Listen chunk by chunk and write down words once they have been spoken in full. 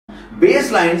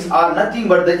Baselines are nothing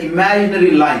but the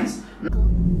imaginary lines.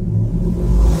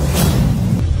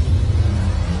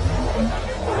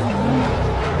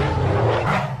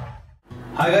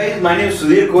 Hi guys, my name is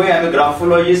Sudhirkove. I am a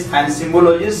graphologist and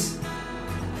symbologist.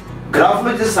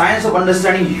 Graphology is the science of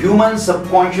understanding human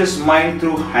subconscious mind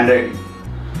through handwriting.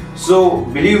 So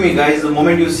believe me guys, the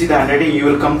moment you see the handwriting, you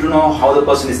will come to know how the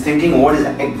person is thinking,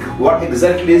 what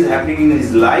exactly is happening in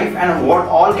his life, and what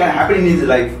all can happen in his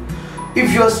life.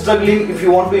 If you are struggling, if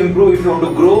you want to improve, if you want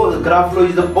to grow, the graphology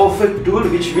is the perfect tool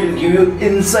which will give you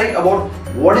insight about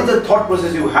what is the thought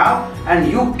process you have, and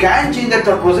you can change that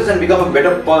thought process and become a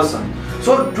better person.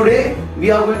 So today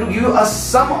we are going to give you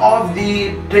some of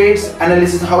the traits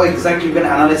analysis, how exactly you can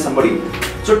analyze somebody.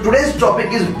 So today's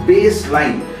topic is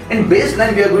baseline. In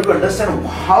baseline, we are going to understand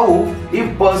how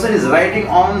a person is writing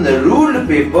on the ruled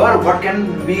paper, what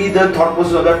can be the thought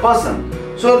process of that person.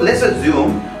 So let's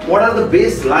assume what are the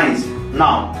baselines.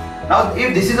 Now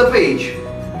if this is a page,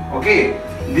 okay,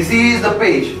 this is the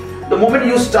page. The moment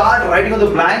you start writing on the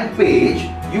blank page,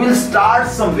 you will start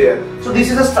somewhere. So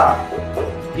this is a start.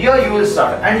 Here you will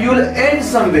start and you will end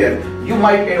somewhere. You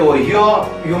might end over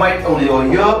here, you might end over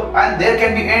here, and there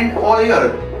can be end over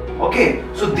here. Okay,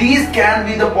 so these can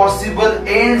be the possible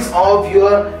ends of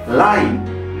your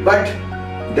line, but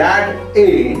that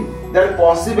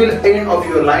possible end of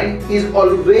your line is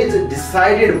always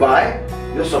decided by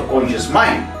your subconscious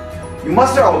mind. You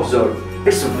must have observed,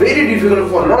 it's very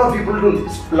difficult for a lot of people to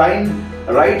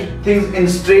write things in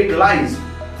straight lines.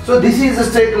 So this is a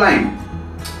straight line.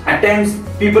 At times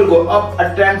people go up,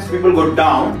 at times people go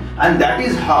down, and that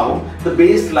is how the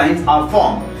baselines are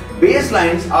formed.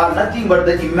 Baselines are nothing but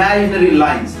the imaginary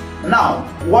lines. Now,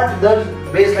 what the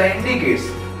baseline indicates?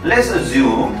 Let's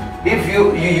assume if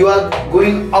you are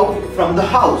going out from the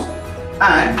house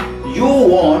and you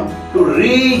want to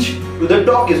reach to the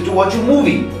talkies to watch a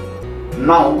movie.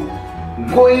 Now,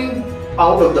 going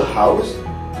out of the house,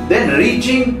 then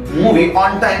reaching movie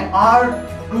on time are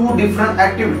two different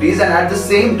activities, and at the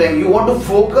same time you want to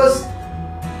focus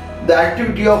the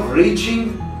activity of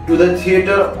reaching to the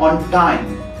theater on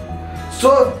time.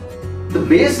 So the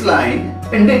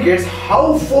baseline indicates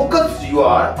how focused you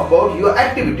are about your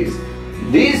activities.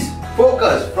 This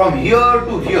focus from here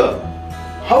to here,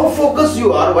 how focused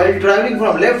you are while traveling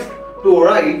from left to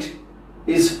right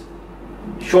is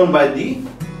shown by the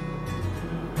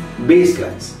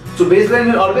baselines. So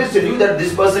baseline will always tell you that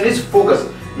this person is focused.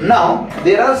 Now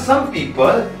there are some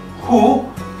people who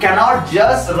cannot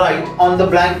just write on the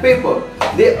blank paper.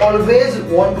 They always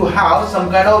want to have some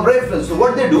kind of reference. So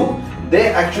what they do, they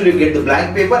actually get the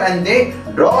blank paper and they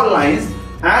draw lines,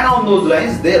 and on those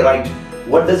lines they write.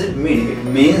 What does it mean? It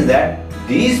means that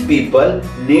these people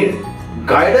need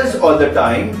guidance all the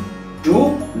time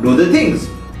to do the things.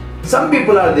 Some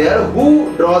people are there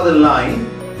who draw the line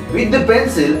with the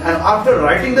pencil, and after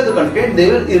writing the content they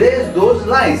will erase those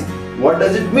lines. What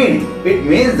does it mean? It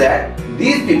means that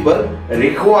these people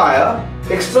require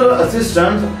external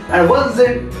assistance, and once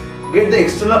they get the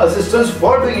external assistance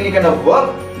for doing any kind of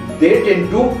work, they tend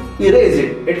to erase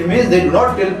it. It means they do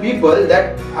not tell people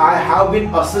that I have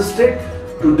been assisted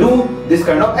to do this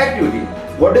kind of activity.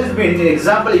 What does it mean? In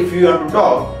example, if you want to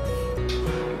talk,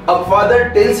 a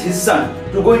father tells his son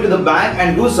to go into the bank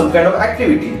and do some kind of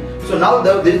activity. So now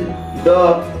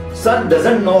the son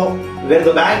doesn't know where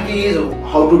the bank is,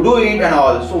 how to do it and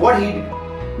all. So what he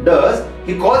does,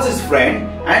 he calls his friend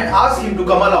and asks him to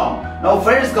come along. Now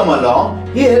friends come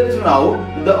along, he helps him out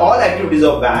with all activities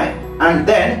of bank, and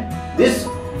then this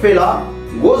fella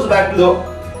goes back to the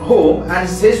home and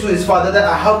says to his father that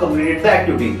I have completed the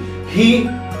activity. He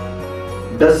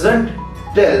doesn't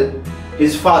tell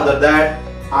his father that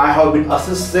I have been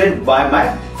assisted by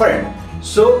my friend.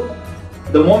 So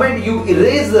the moment you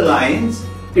erase the lines,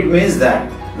 it means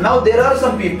that. Now there are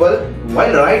some people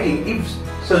while writing, if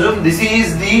assume this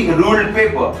is the ruled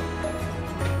paper.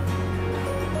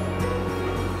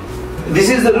 This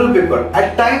is the ruled paper.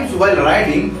 At times while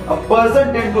writing, a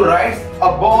person tends to write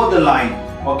above the line.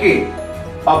 Okay,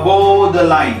 above the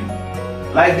line,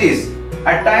 like this.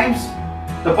 At times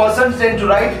the person tends to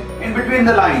write in between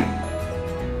the line,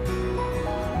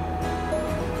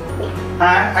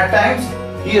 and at times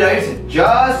he writes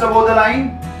just above the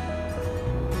line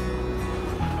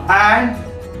and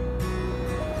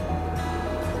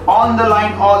on the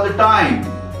line all the time.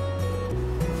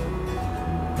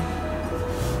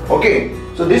 Okay,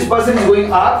 so this person is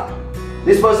going up,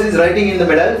 this person is writing in the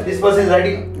middle, this person is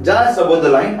writing just above the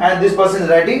line, and this person is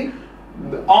writing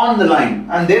on the line.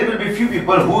 And there will be few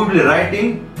people who will be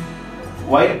writing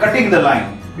while cutting the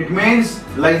line. It means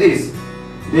like this,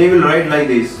 they will write like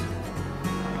this.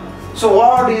 So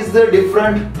what is the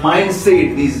different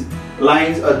mindset these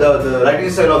lines, the writing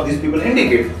style of these people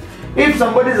indicate? If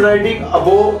somebody is writing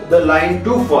above the line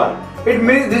too far, it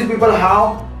means these people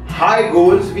have high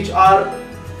goals which are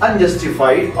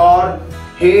unjustified or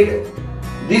hate.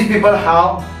 These people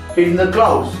have hate in the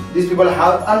clouds. These people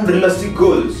have unrealistic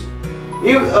goals.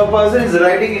 If a person is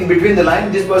writing in between the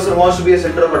line, this person wants to be a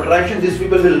center of attraction. These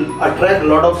people will attract a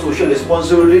lot of social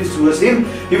responsibilities towards him.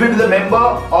 He will be the member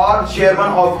or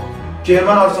chairman or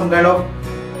some kind of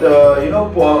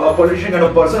a politician kind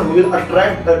of person who will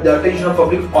attract the attention of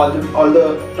public all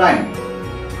the time.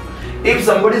 If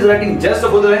somebody is writing just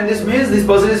above the line, this means this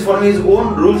person is following his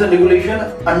own rules and regulation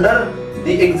under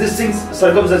the existing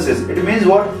circumstances. It means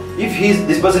what? If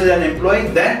this person is an employee,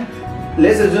 then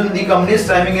let's assume the company's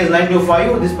timing is 9 to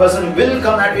 5. This person will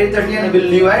come at 8:30 and will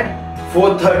leave at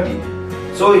 4:30.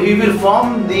 So he will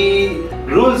form the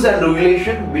rules and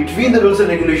regulation between the rules and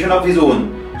regulation of his own.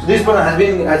 So this person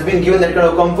has been given that kind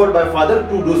of comfort by father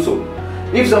to do so.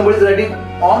 If somebody is writing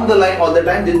on the line all the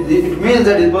time, it means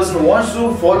that this person wants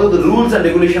to follow the rules and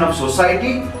regulation of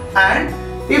society. And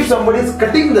if somebody is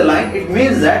cutting the line, it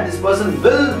means that this person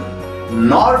will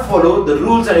not follow the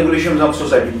rules and regulations of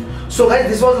society. So guys,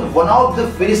 this was one of the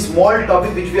very small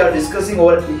topic which we are discussing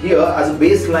over here as a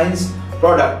baselines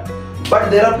product. But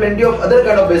there are plenty of other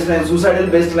kind of baselines: suicidal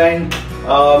baseline,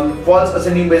 false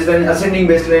ascending baseline,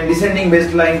 descending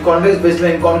baseline, convex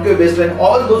baseline, concave baseline.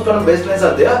 All those kind of baselines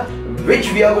are there,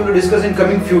 which we are going to discuss in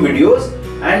coming few videos.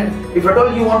 And if at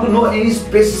all you want to know any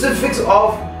specifics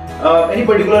of any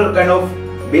particular kind of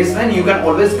baseline, you can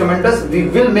always comment us. We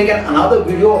will make another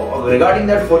video regarding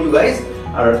that for you guys.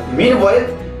 Meanwhile,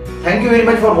 thank you very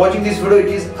much for watching this video.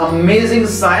 It is amazing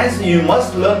science. You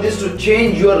must learn this to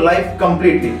change your life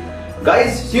completely.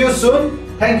 Guys, see you soon.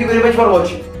 Thank you very much for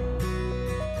watching.